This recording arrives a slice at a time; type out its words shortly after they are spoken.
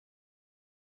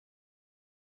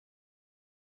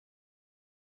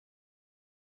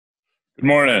Good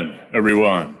morning,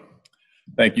 everyone.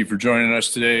 Thank you for joining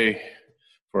us today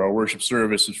for our worship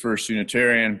service at First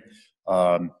Unitarian.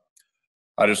 I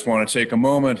just want to take a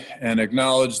moment and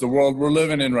acknowledge the world we're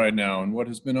living in right now and what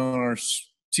has been on our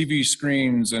TV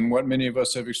screens and what many of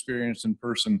us have experienced in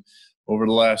person over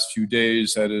the last few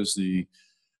days. That is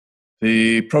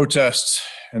the protests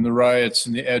and the riots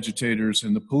and the agitators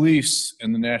and the police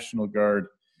and the National Guard.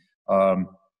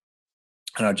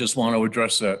 And I just want to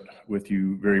address that with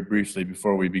you very briefly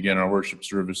before we begin our worship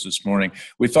service this morning.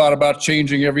 We thought about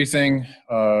changing everything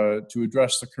to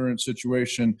address the current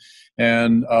situation,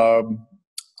 and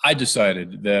I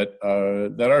decided that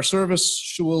our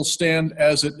service will stand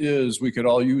as it is. We could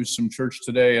all use some church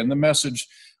today, and the message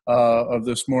of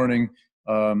this morning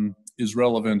is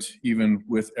relevant even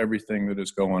with everything that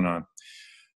is going on.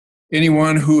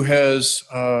 Anyone who has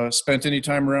spent any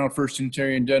time around First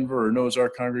Unitarian Denver or knows our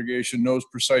congregation knows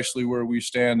precisely where we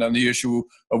stand on the issue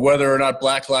of whether or not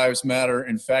Black Lives Matter.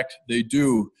 In fact, they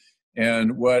do.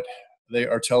 And what they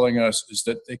are telling us is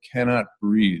that they cannot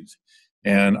breathe.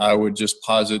 And I would just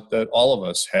posit that all of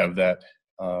us have that,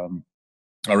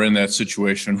 are in that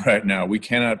situation right now. We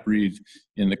cannot breathe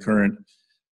in the current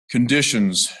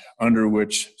conditions under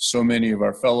which so many of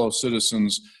our fellow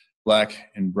citizens, Black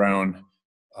and brown,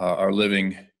 are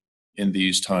living in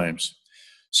these times.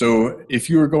 So if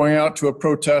you are going out to a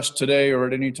protest today or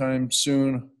at any time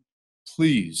soon,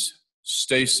 please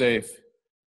stay safe.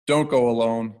 Don't go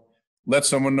alone. Let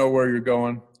someone know where you're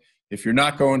going. If you're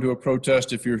not going to a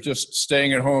protest, if you're just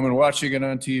staying at home and watching it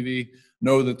on TV,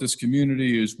 know that this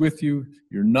community is with you.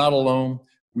 You're not alone.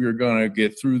 We are going to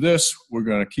get through this. We're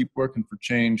going to keep working for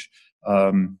change.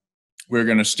 We're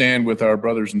going to stand with our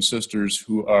brothers and sisters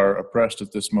who are oppressed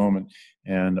at this moment.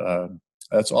 And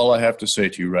that's all I have to say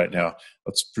to you right now.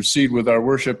 Let's proceed with our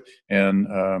worship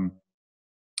and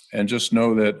just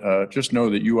know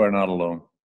that you are not alone.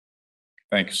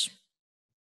 Thanks.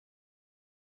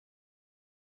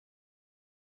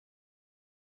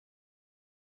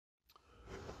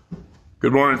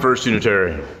 Good morning, First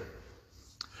Unitarian.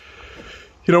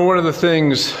 You know, one of the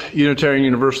things Unitarian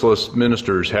Universalist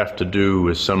ministers have to do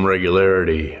with some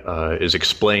regularity is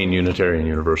explain Unitarian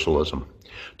Universalism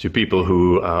to people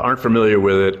who aren't familiar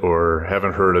with it or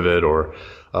haven't heard of it or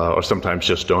sometimes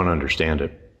just don't understand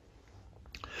it.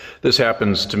 This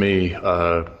happens to me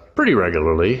pretty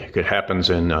regularly. It happens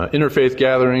in interfaith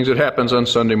gatherings. It happens on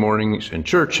Sunday mornings in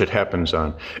church. It happens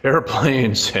on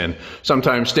airplanes and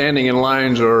sometimes standing in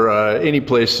lines or any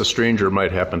place a stranger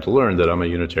might happen to learn that I'm a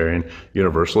Unitarian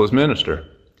Universalist minister.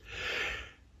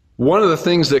 One of the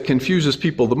things that confuses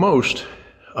people the most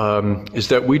is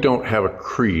that we don't have a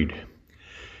creed.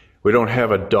 We don't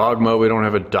have a dogma. We don't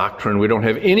have a doctrine. We don't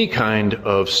have any kind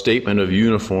of statement of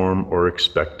uniform or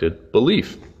expected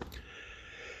belief.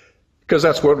 Because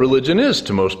that's what religion is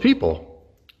to most people,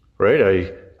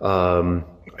 right?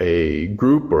 A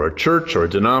group or a church or a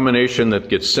denomination that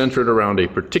gets centered around a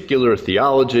particular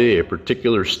theology, a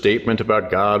particular statement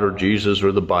about God or Jesus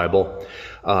or the Bible.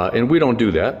 And we don't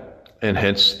do that, and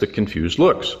hence the confused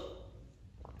looks.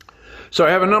 So I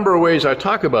have a number of ways I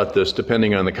talk about this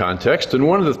depending on the context. And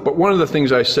one of the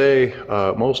things I say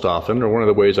most often, or one of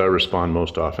the ways I respond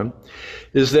most often,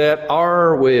 is that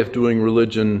our way of doing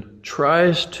religion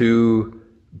tries to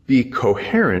be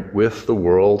coherent with the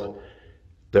world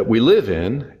that we live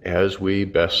in as we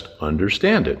best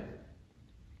understand it.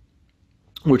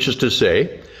 Which is to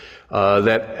say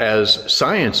that as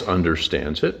science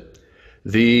understands it,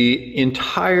 the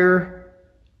entire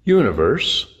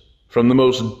universe, from the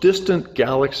most distant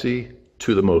galaxy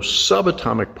to the most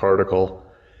subatomic particle,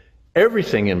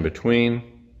 everything in between,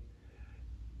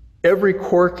 every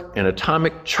quark and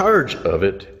atomic charge of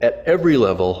it at every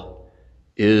level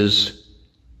is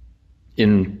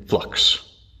in flux,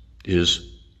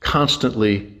 is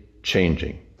constantly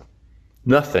changing.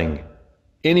 Nothing,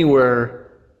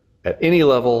 anywhere, at any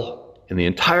level in the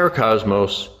entire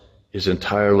cosmos is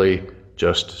entirely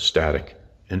just static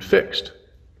and fixed.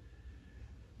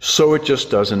 So it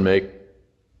just doesn't make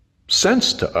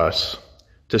sense to us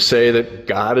to say that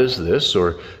God is this,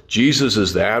 or Jesus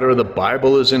is that, or the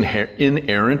Bible is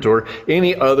inerrant, or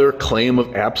any other claim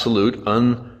of absolute,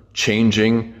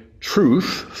 unchanging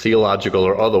truth, theological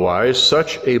or otherwise.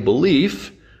 Such a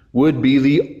belief would be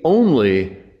the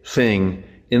only thing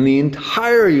in the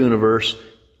entire universe,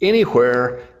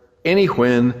 anywhere,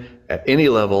 anywhen, at any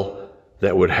level,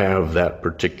 that would have that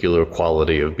particular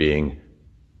quality of being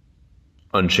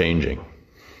unchanging.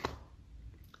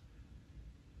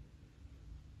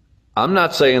 I'm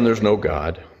not saying there's no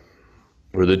God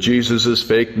or that Jesus is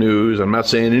fake news. I'm not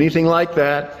saying anything like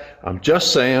that. I'm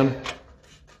just saying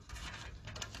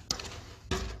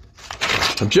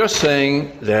I'm just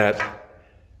saying that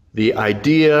the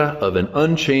idea of an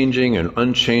unchanging and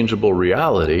unchangeable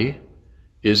reality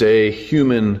is a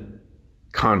human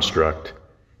construct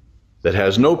that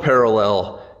has no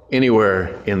parallel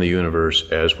anywhere in the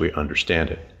universe as we understand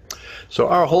it. So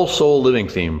our whole soul living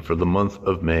theme for the month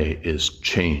of May is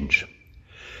change.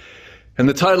 And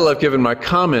the title I've given my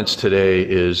comments today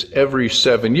is Every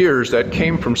 7 Years. That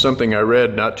came from something I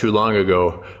read not too long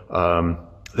ago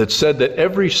that said that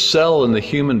every cell in the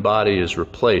human body is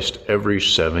replaced every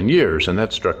 7 years. And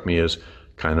that struck me as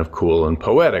kind of cool and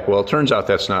poetic. Well, it turns out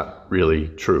that's not really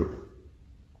true.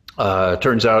 It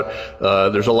turns out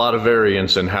there's a lot of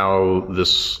variance in how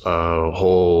this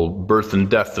whole birth and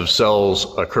death of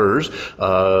cells occurs.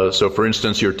 So for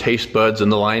instance, your taste buds and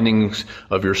the linings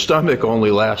of your stomach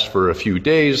only last for a few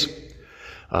days.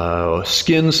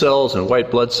 Skin cells and white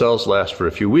blood cells last for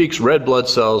a few weeks. Red blood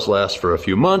cells last for a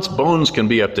few months. Bones can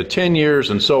be up to 10 years,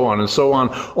 and so on and so on.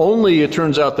 Only, it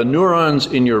turns out, the neurons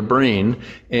in your brain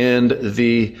and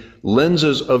the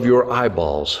lenses of your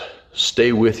eyeballs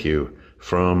stay with you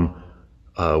from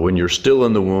when you're still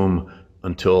in the womb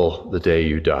until the day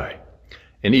you die.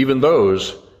 And even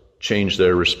those change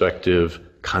their respective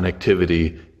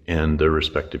connectivity and their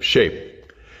respective shape.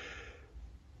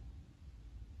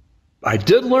 I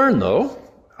did learn, though,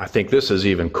 I think this is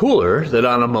even cooler, that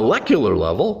on a molecular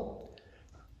level,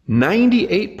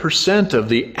 98% of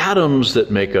the atoms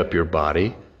that make up your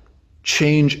body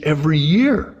change every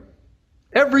year.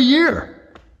 Every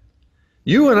year.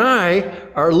 You and I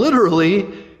are literally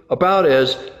about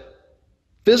as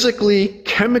physically,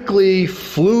 chemically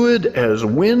fluid as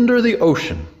wind or the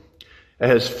ocean,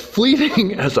 as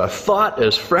fleeting as a thought,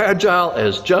 as fragile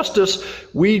as justice.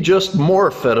 We just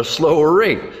morph at a slower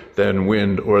rate than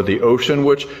wind or the ocean,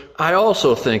 which I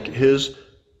also think is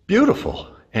beautiful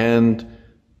and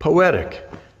poetic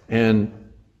and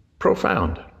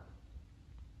profound.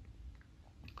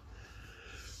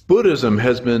 Buddhism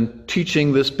has been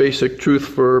teaching this basic truth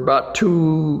for about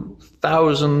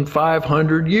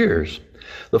 2,500 years.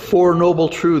 The Four Noble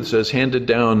Truths as handed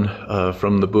down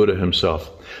from the Buddha himself.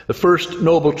 The first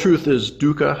noble truth is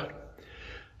dukkha.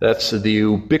 That's the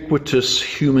ubiquitous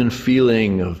human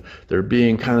feeling of there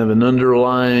being kind of an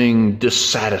underlying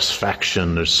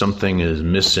dissatisfaction. There's something is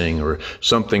missing, or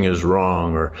something is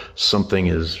wrong, or something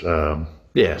is,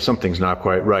 something's not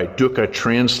quite right. Dukkha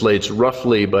translates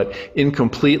roughly but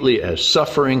incompletely as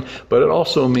suffering, but it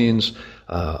also means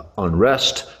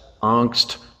unrest,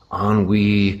 angst,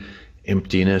 ennui,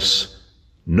 emptiness.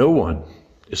 No one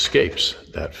escapes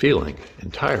that feeling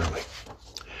entirely.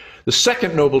 The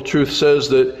second noble truth says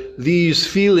that these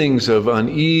feelings of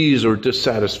unease or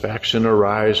dissatisfaction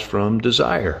arise from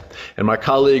desire. And my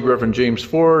colleague, Reverend James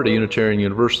Ford, a Unitarian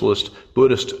Universalist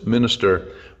Buddhist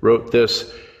minister, wrote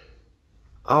this: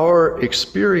 our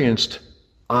experienced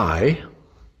I,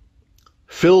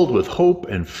 filled with hope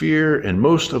and fear and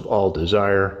most of all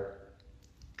desire,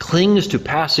 clings to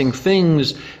passing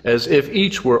things as if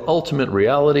each were ultimate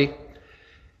reality.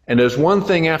 And as one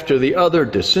thing after the other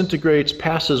disintegrates,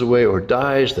 passes away, or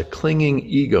dies, the clinging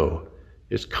ego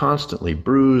is constantly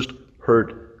bruised,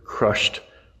 hurt, crushed,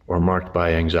 or marked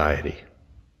by anxiety.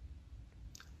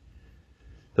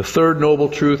 The third noble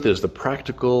truth is the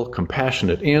practical,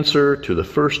 compassionate answer to the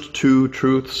first two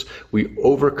truths. We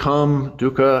overcome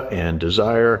dukkha and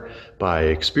desire by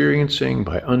experiencing,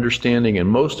 by understanding, and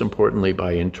most importantly,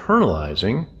 by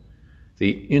internalizing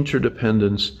the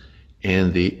interdependence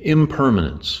and the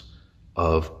impermanence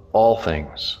of all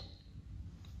things.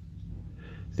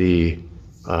 The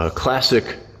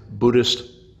classic Buddhist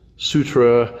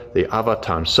sutra, the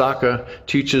Avatamsaka,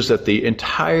 teaches that the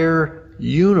entire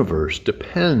universe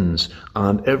depends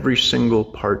on every single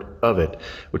part of it,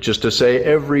 which is to say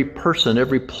every person,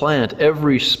 every plant,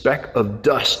 every speck of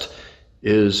dust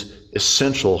is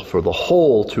essential for the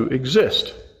whole to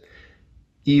exist.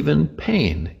 Even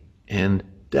pain and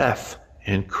death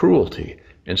and cruelty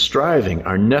and striving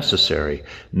are necessary.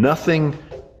 Nothing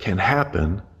can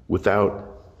happen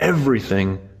without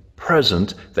everything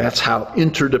present. That's how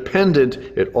interdependent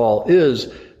it all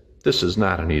is. This is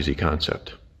not an easy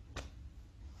concept.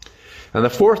 And the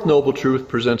fourth noble truth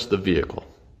presents the vehicle,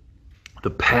 the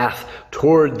path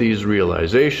toward these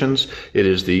realizations. It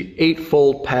is the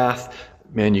eightfold path.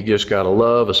 Man, you just gotta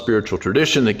love a spiritual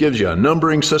tradition that gives you a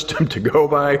numbering system to go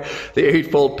by. The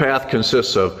eightfold path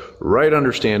consists of right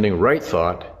understanding, right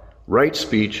thought, right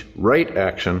speech, right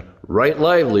action, right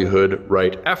livelihood,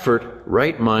 right effort,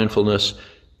 right mindfulness,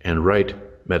 and right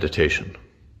meditation.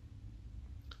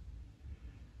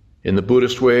 In the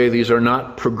Buddhist way, these are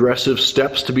not progressive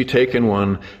steps to be taken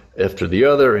one after the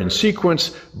other in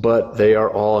sequence, but they are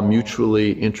all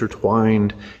mutually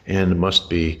intertwined and must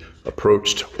be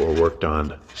approached or worked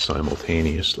on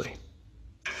simultaneously.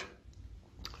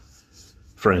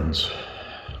 Friends,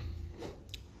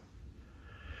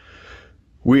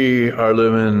 we are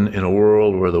living in a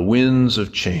world where the winds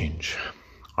of change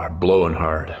are blowing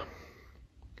hard.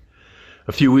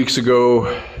 A few weeks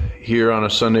ago, here on a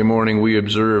Sunday morning, we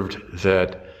observed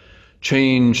that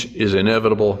change is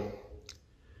inevitable,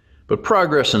 but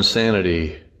progress and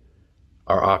sanity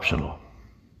are optional,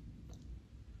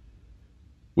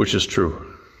 which is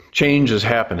true. Change is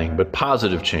happening, but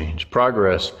positive change,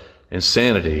 progress, and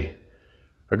sanity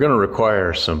are going to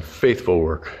require some faithful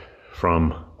work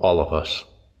from all of us.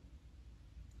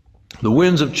 The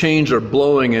winds of change are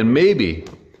blowing, and maybe,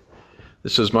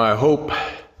 this is my hope,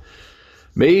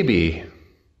 maybe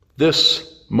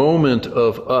this moment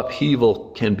of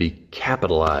upheaval can be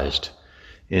capitalized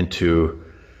into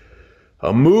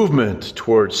a movement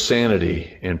towards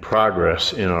sanity and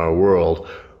progress in our world.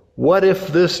 What if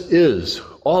this is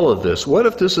all of this? What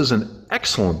if this is an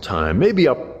excellent time, maybe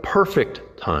a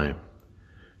perfect time,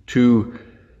 to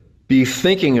be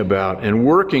thinking about and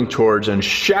working towards and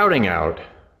shouting out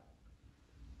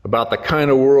about the kind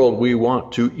of world we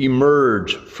want to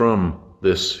emerge from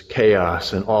this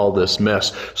chaos and all this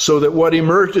mess, so that what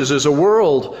emerges is a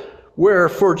world where,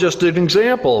 for just an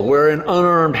example, where an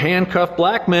unarmed, handcuffed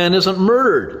black man isn't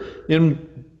murdered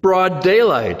in broad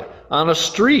daylight on a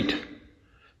street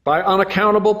by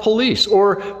unaccountable police,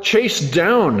 or chased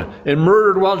down and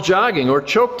murdered while jogging, or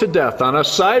choked to death on a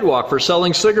sidewalk for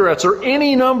selling cigarettes, or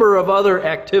any number of other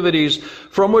activities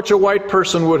from which a white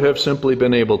person would have simply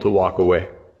been able to walk away.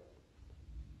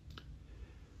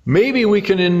 Maybe we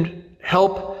can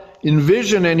help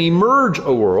envision and emerge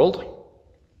a world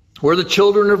where the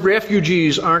children of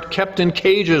refugees aren't kept in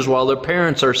cages while their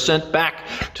parents are sent back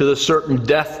to the certain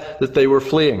death that they were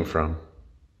fleeing from,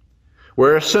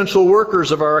 where essential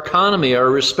workers of our economy are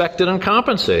respected and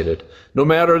compensated, no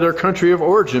matter their country of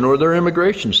origin or their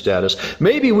immigration status.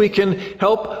 Maybe we can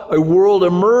help a world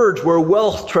emerge where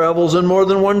wealth travels in more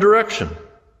than one direction,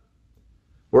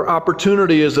 where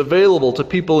opportunity is available to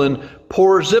people in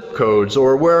poor zip codes,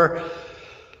 or where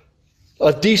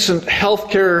decent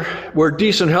healthcare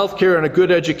and a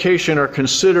good education are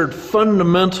considered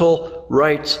fundamental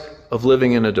rights of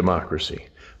living in a democracy.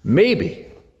 Maybe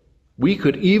we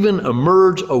could even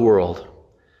emerge a world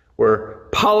where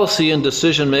policy and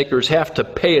decision makers have to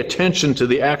pay attention to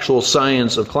the actual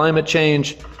science of climate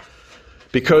change,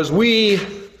 because we,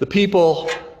 the people,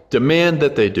 demand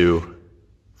that they do,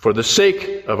 for the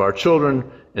sake of our children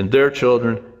and their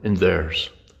children and theirs.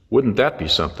 Wouldn't that be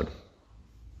something?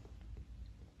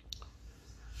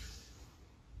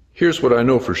 Here's what I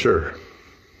know for sure.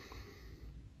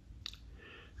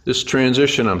 This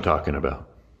transition I'm talking about,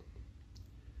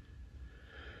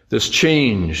 this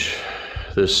change,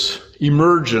 this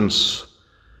emergence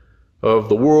of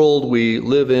the world we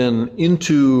live in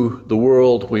into the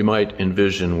world we might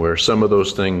envision, where some of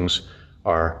those things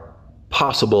are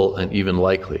possible and even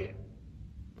likely.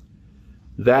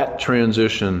 That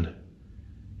transition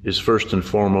is first and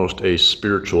foremost a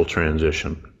spiritual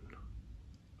transition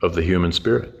of the human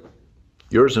spirit,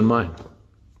 yours and mine.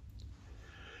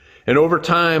 And over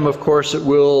time, of course, it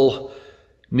will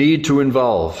need to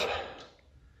involve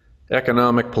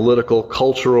economic, political,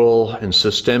 cultural, and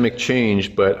systemic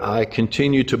change, but I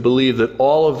continue to believe that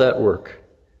all of that work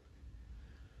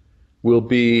will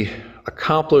be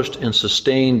accomplished and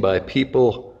sustained by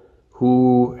people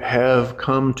who have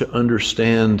come to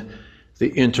understand the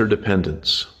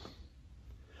interdependence,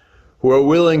 who are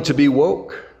willing to be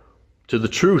woke to the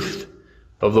truth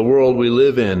of the world we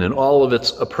live in and all of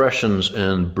its oppressions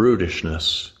and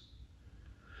brutishness,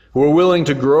 who are willing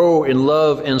to grow in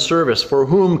love and service, for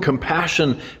whom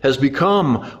compassion has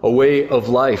become a way of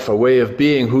life, a way of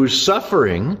being, whose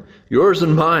suffering, yours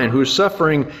and mine, whose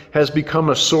suffering has become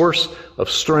a source of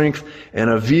strength and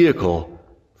a vehicle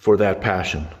for that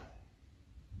passion.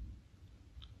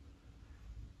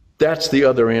 That's the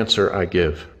other answer I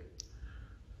give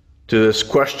to this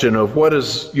question of what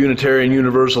is Unitarian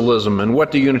Universalism and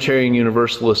what do Unitarian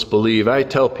Universalists believe. I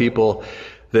tell people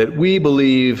that we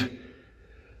believe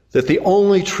that the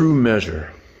only true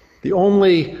measure, the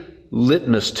only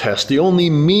litmus test, the only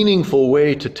meaningful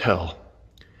way to tell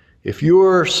if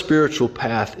your spiritual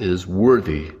path is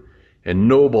worthy and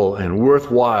noble and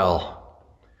worthwhile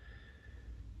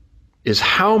is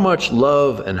how much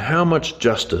love and how much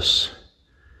justice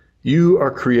you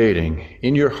are creating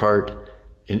in your heart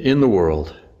and in the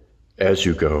world as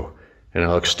you go. And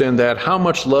I'll extend that. How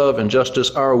much love and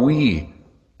justice are we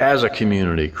as a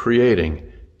community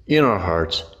creating in our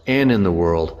hearts and in the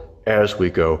world as we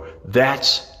go.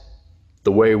 That's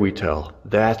the way we tell.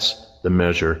 That's the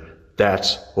measure.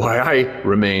 That's why I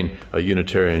remain a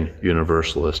Unitarian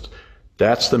Universalist.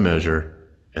 That's the measure.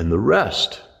 And the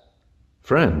rest,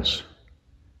 friends,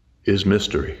 is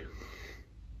mystery.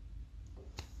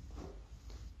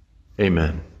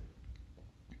 Amen.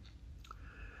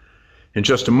 In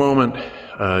just a moment,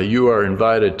 you are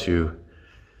invited to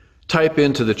type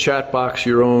into the chat box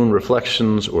your own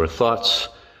reflections or thoughts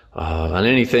on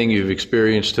anything you've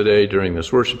experienced today during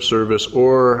this worship service,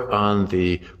 or on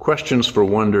the questions for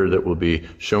wonder that will be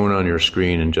shown on your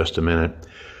screen in just a minute.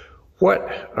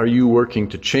 What are you working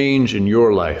to change in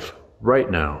your life right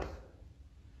now?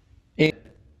 And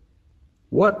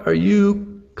what are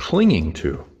you clinging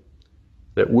to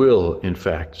that will, in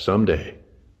fact, someday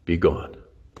be gone?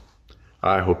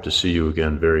 I hope to see you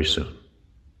again very soon.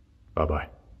 Bye-bye.